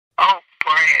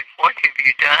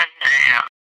you done now?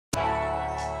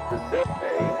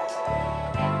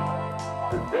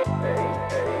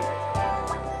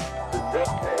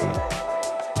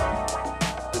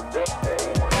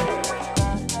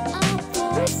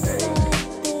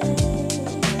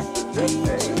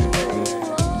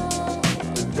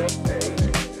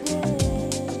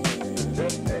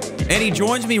 And he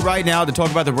joins me right now to talk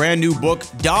about the brand new book,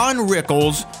 Don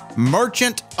Rickles,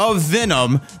 Merchant of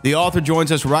Venom. The author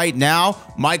joins us right now,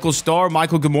 Michael Starr.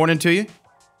 Michael, good morning to you.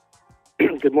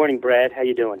 Good morning, Brad. How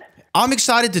you doing? I'm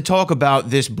excited to talk about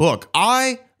this book.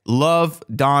 I love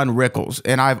Don Rickles,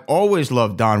 and I've always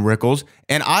loved Don Rickles,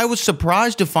 and I was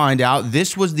surprised to find out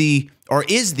this was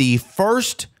is the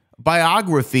first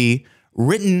biography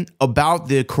written about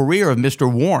the career of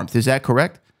Mr. Warmth. Is that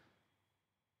correct?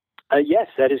 Yes,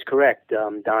 that is correct.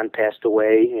 Don passed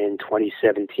away in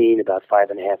 2017, about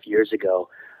 5.5 years ago.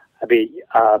 I mean,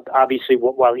 obviously,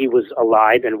 while he was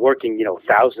alive and working,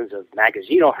 thousands of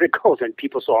magazine articles, and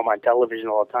people saw him on television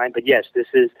all the time. But yes, this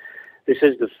is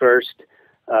the first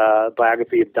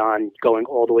biography of Don, going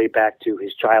all the way back to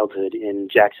his childhood in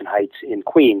Jackson Heights in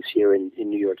Queens, here in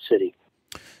New York City.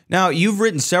 Now, you've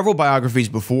written several biographies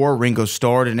before, Ringo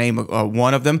Starr to name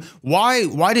one of them.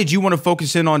 Why did you want to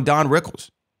focus in on Don Rickles?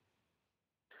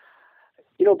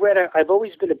 Brad, I've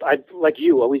always been, like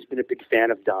you, always been a big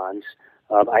fan of Don's.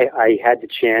 I had the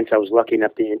chance. I was lucky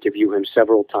enough to interview him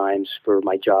several times for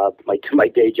my job, my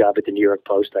day job at the New York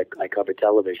Post. I covered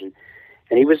television,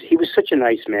 and he was such a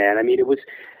nice man. I mean, it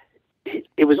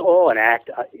was all an act.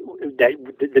 That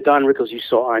the Don Rickles you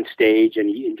saw on stage,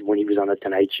 and when he was on the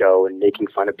Tonight Show and making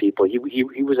fun of people,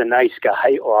 he was a nice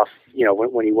guy off,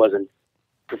 when he wasn't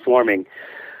performing.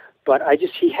 But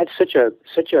he had such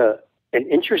an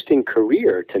interesting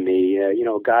career to me. A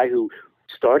guy who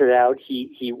started out,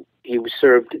 he was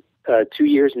served 2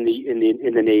 years in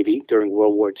the Navy during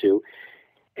World War II,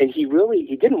 and he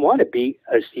didn't want to be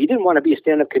a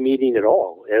stand-up comedian at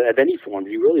all, of any form.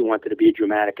 He really wanted to be a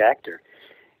dramatic actor.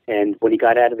 And when he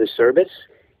got out of the service,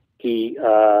 he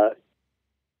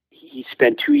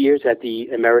spent 2 years at the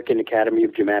American Academy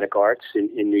of Dramatic Arts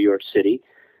in New York City,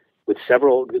 with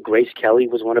several. Grace Kelly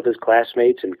was one of his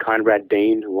classmates, and Conrad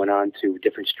Bain, who went on to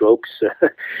Different Strokes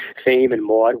fame, and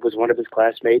Maude was one of his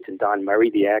classmates, and Don Murray,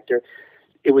 the actor.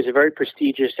 It was a very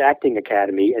prestigious acting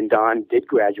academy, and Don did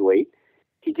graduate.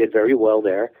 He did very well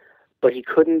there, but he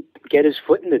couldn't get his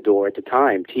foot in the door at the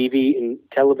time. TV and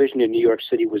television in New York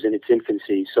City was in its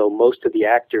infancy, so most of the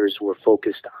actors were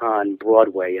focused on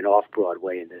Broadway and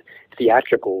off-Broadway in the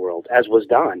theatrical world, as was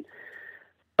Don.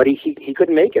 But he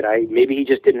couldn't make it. Maybe he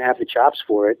just didn't have the chops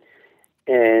for it,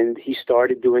 and he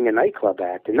started doing a nightclub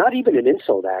act, and not even an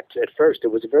insult act at first.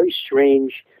 It was a very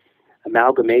strange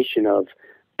amalgamation of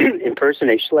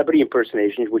celebrity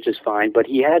impersonations, which is fine. But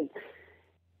he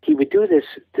would do this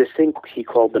thing he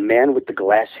called the man with the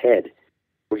glass head,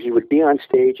 where he would be on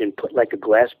stage and put like a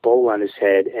glass bowl on his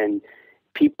head, and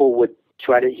people would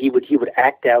he would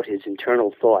act out his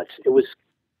internal thoughts. It was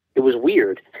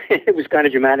weird. It was kind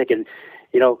of dramatic, and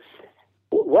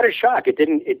what a shock! It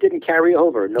didn't carry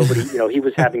over. Nobody, he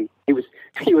was having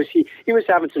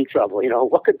some trouble.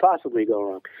 What could possibly go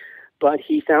wrong? But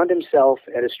he found himself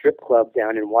at a strip club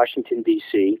down in Washington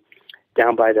D.C.,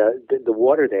 down by the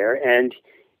water there, and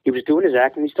he was doing his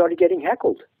act, and he started getting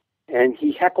heckled, and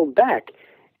he heckled back,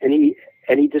 and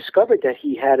he discovered that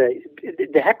he had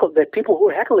that people who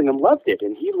were heckling him loved it,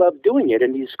 and he loved doing it,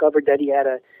 and he discovered that he had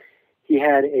a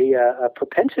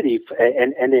propensity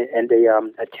and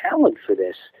a talent for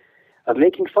this, of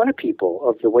making fun of people,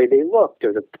 of the way they looked,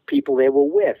 or the people they were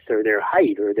with, or their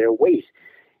height, or their weight.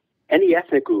 Any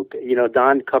ethnic group,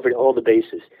 Don covered all the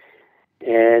bases,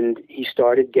 and he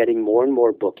started getting more and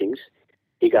more bookings.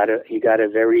 He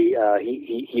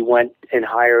went and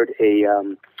hired a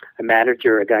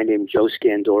manager, a guy named Joe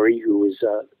Scandori, who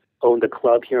owned a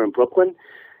club here in Brooklyn,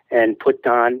 and put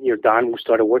Don. Don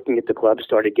started working at the club,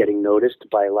 started getting noticed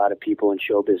by a lot of people in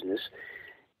show business,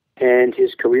 and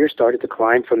his career started to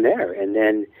climb from there. And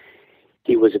then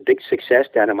he was a big success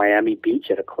down in Miami Beach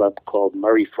at a club called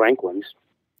Murray Franklin's,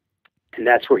 and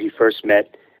that's where he first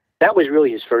met. That was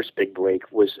really his first big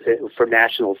break, was for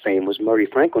national fame, was Murray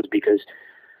Franklin's, because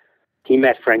he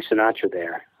met Frank Sinatra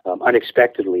there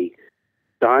unexpectedly.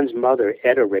 Don's mother,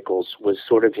 Etta Rickles, was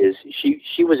sort of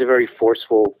she was a very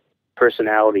forceful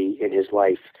personality in his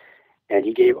life, and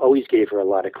he always gave her a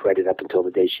lot of credit up until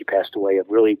the day she passed away, of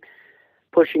really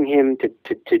pushing him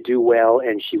to do well,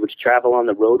 and she would travel on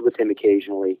the road with him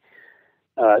occasionally.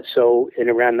 So in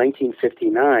around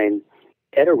 1959,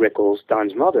 Etta Rickles,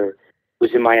 Don's mother,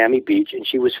 was in Miami Beach, and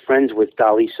she was friends with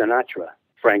Dolly Sinatra,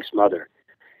 Frank's mother.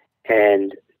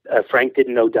 And Frank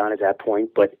didn't know Don at that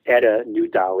point, but Etta knew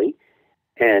Dolly,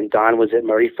 and Don was at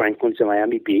Murray Franklin's in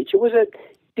Miami Beach. It was a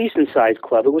decent-sized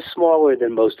club. It was smaller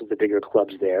than most of the bigger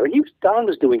clubs there, and Don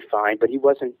was doing fine, but he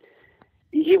wasn't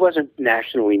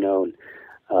nationally known.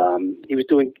 He was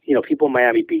doing, people in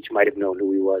Miami Beach might have known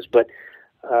who he was, but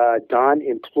Etta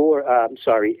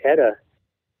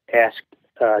asked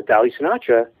Dolly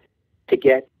Sinatra to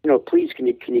get, please, can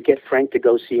you get Frank to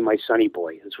go see my sonny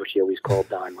boy? That's what she always called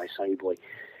Don, my sonny boy.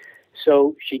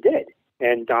 So she did,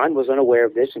 and Don was unaware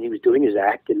of this, and he was doing his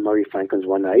act in Murray Franklin's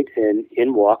one night, and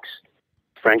in walks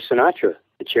Frank Sinatra,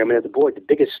 the chairman of the board, the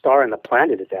biggest star on the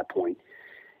planet at that point.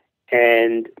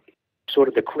 And sort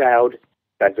of the crowd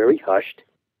got very hushed.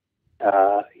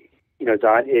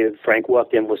 Frank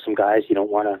walked in with some guys you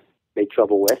don't want to make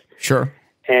trouble with. Sure.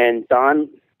 And Don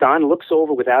looks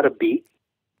over without a beat,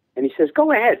 and he says,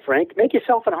 "Go ahead, Frank. Make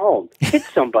yourself at home. Hit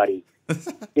somebody."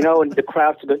 And the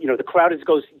crowd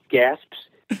goes gasps.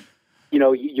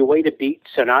 You wait a beat.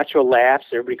 Sinatra laughs.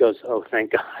 Everybody goes, "Oh,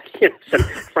 thank God." So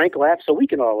Frank laughs, so we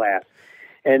can all laugh.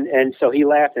 And so he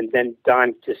laughed, and then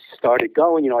Don just started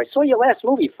going. I saw your last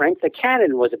movie, Frank. The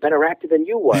Cannon was a better actor than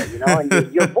you were.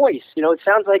 And your voice. It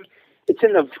sounds like it's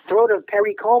in the throat of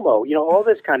Perry Como. All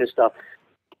this kind of stuff.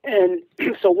 And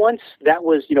so once that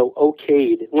was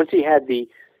okayed, once he had the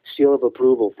seal of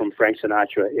approval from Frank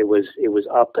Sinatra, it was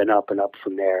up and up and up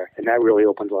from there, and that really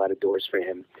opened a lot of doors for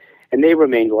him. And they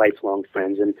remained lifelong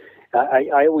friends. And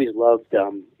I always loved,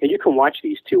 and you can watch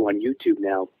these too on YouTube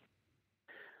now.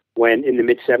 When in the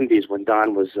mid-'70s, when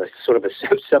Don was sort of a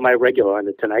semi-regular on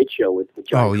the Tonight Show with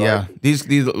Johnny Carson.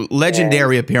 These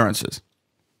legendary appearances.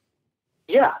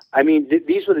 Yeah, I mean,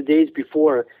 these were the days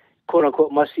before "quote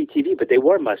unquote" must-see TV, but they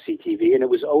were must-see TV, and it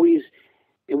was always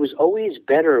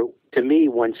better to me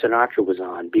when Sinatra was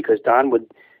on, because Don would.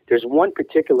 There's one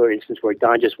particular instance where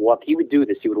Don just walked. He would do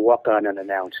this. He would walk on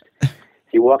unannounced.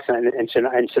 He walks on, and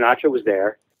Sinatra was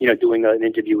there, doing an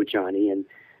interview with Johnny, and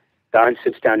Don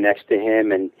sits down next to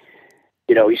him, and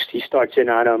he starts in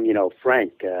on him.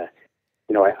 Frank, I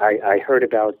heard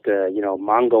about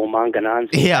Mongo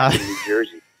Mangananza in New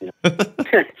Jersey.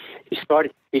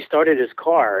 He started his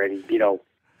car, and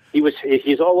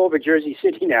he's all over Jersey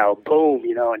City now. Boom,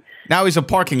 and now he's a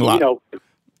parking lot.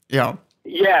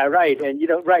 Yeah, right, and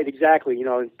right, exactly.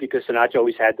 Because Sinatra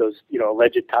always had those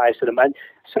alleged ties to them, and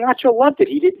Sinatra loved it.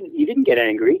 He didn't get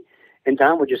angry, and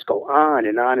Don would just go on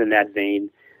and on in that vein.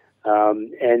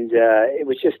 It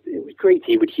was great.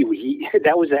 He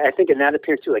that was, I think, in that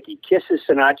appearance too, like he kisses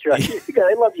Sinatra.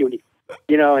 I love you. And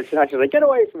Sinatra's like, get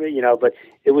away from me, but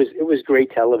it was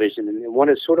great television. And one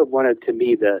of to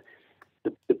me, the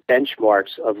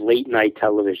benchmarks of late night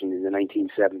television in the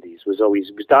 1970s was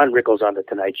Don Rickles on the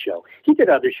Tonight Show. He did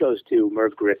other shows too.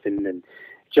 Merv Griffin and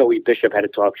Joey Bishop had a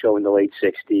talk show in the late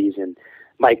 60s, and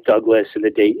Mike Douglas in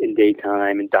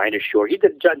daytime, and Dinah Shore.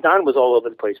 Don was all over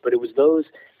the place, but it was those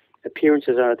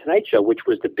appearances on the Tonight Show, which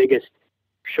was the biggest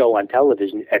show on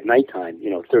television at nighttime.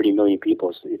 30 million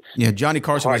people. Johnny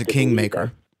Carson was a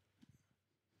kingmaker.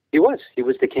 He was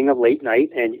the king of late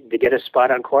night, and to get a spot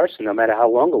on Carson, no matter how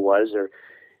long it was, or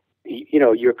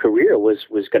your career was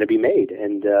going to be made.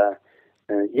 And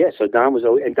so Don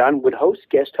would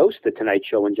guest host the Tonight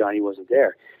Show when Johnny wasn't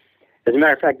there. As a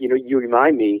matter of fact, you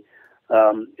remind me,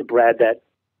 Brad, that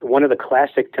one of the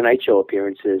classic Tonight Show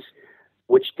appearances,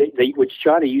 which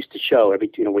Johnny used to show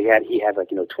every, he had like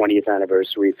 20th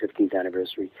anniversary, 15th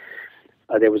anniversary.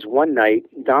 There was one night.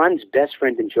 Don's best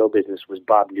friend in show business was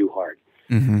Bob Newhart.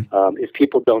 Mm-hmm. If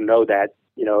people don't know that,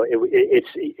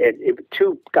 it's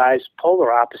two guys,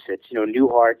 polar opposites.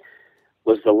 Newhart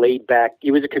was the laid back.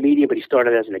 He was a comedian, but he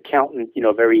started as an accountant.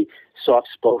 Very soft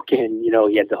spoken.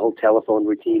 He had the whole telephone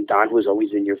routine. Don was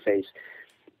always in your face,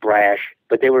 brash.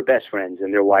 But they were best friends,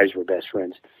 and their wives were best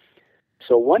friends.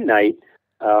 So one night,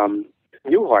 Bob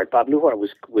Newhart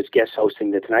was guest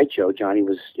hosting the Tonight Show. Johnny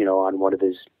was on one of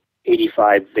his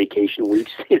 85 vacation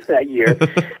weeks that year,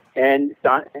 and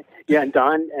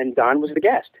Don was the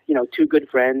guest. Two good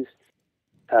friends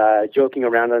joking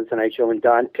around on the Tonight Show, and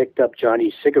Don picked up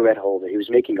Johnny's cigarette holder. He was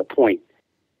making a point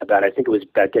about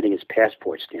getting his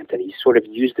passport stamped, and he sort of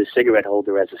used the cigarette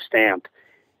holder as a stamp,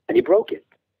 and he broke it.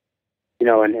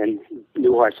 And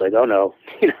Newhart's like, oh no,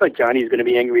 Johnny's going to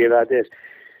be angry about this.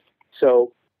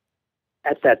 So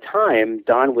at that time,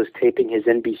 Don was taping his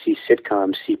NBC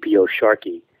sitcom CPO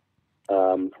Sharkey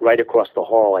right across the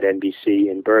hall at NBC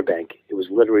in Burbank. It was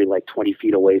literally like 20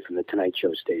 feet away from the Tonight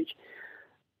Show stage.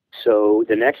 So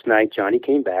the next night, Johnny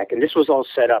came back, and this was all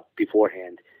set up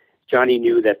beforehand. Johnny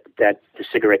knew that the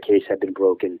cigarette case had been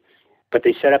broken, but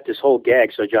they set up this whole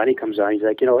gag. So Johnny comes on. He's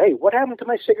like, hey, what happened to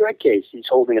my cigarette case? He's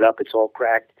holding it up. It's all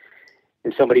cracked.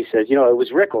 And somebody says, you know, it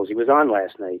was Rickles. He was on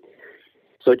last night.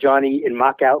 So Johnny, in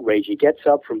mock outrage, he gets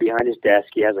up from behind his desk.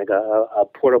 He has like a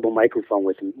portable microphone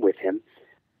with him.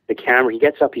 The camera, he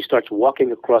gets up, he starts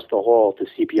walking across the hall to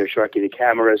CPO Sharkey. The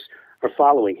cameras are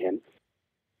following him.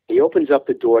 He opens up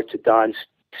the door to Don's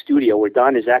studio where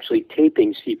Don is actually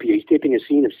taping CPO. He's taping a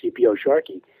scene of CPO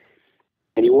Sharkey.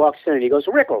 And he walks in and he goes,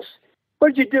 Rickles,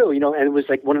 what did you do? You know, and it was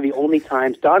like one of the only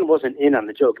times, Don wasn't in on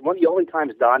the joke. One of the only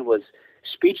times Don was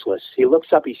speechless. He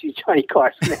looks up, he sees Johnny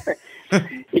Carson there.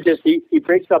 he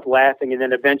breaks up laughing, and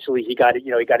then eventually he got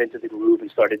into the groove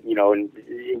and started,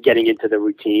 and getting into the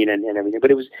routine and everything. But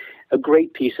it was a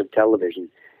great piece of television.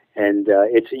 And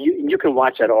you can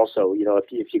watch that also,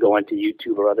 if you go onto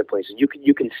YouTube or other places,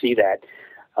 you can see that,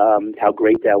 how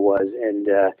great that was. And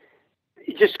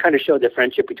it just kind of showed the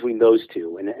friendship between those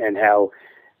two, and how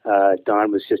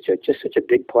Don was just such a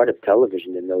big part of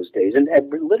television in those days, and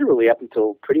literally up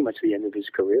until pretty much the end of his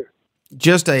career.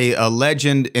 Just a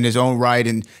legend in his own right,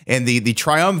 and the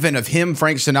triumvirate of him,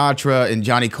 Frank Sinatra, and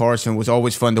Johnny Carson was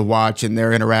always fun to watch, and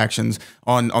their interactions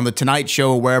on the Tonight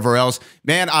Show or wherever else.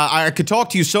 Man, I could talk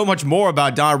to you so much more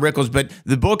about Don Rickles, but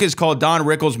the book is called Don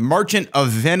Rickles, Merchant of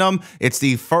Venom. It's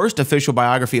the first official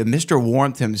biography of Mr.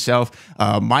 Warmth himself.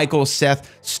 Michael Seth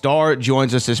Starr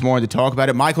joins us this morning to talk about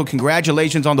it. Michael,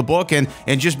 congratulations on the book, and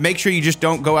just make sure you just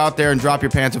don't go out there and drop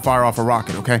your pants and fire off a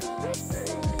rocket, okay?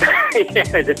 Yeah,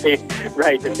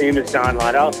 the famous Don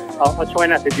line. I'll try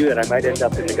not to do that. I might end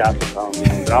up in the gossip column,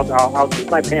 but I'll keep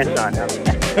my pants on now.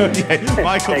 Okay.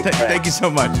 Michael, thank you so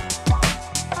much.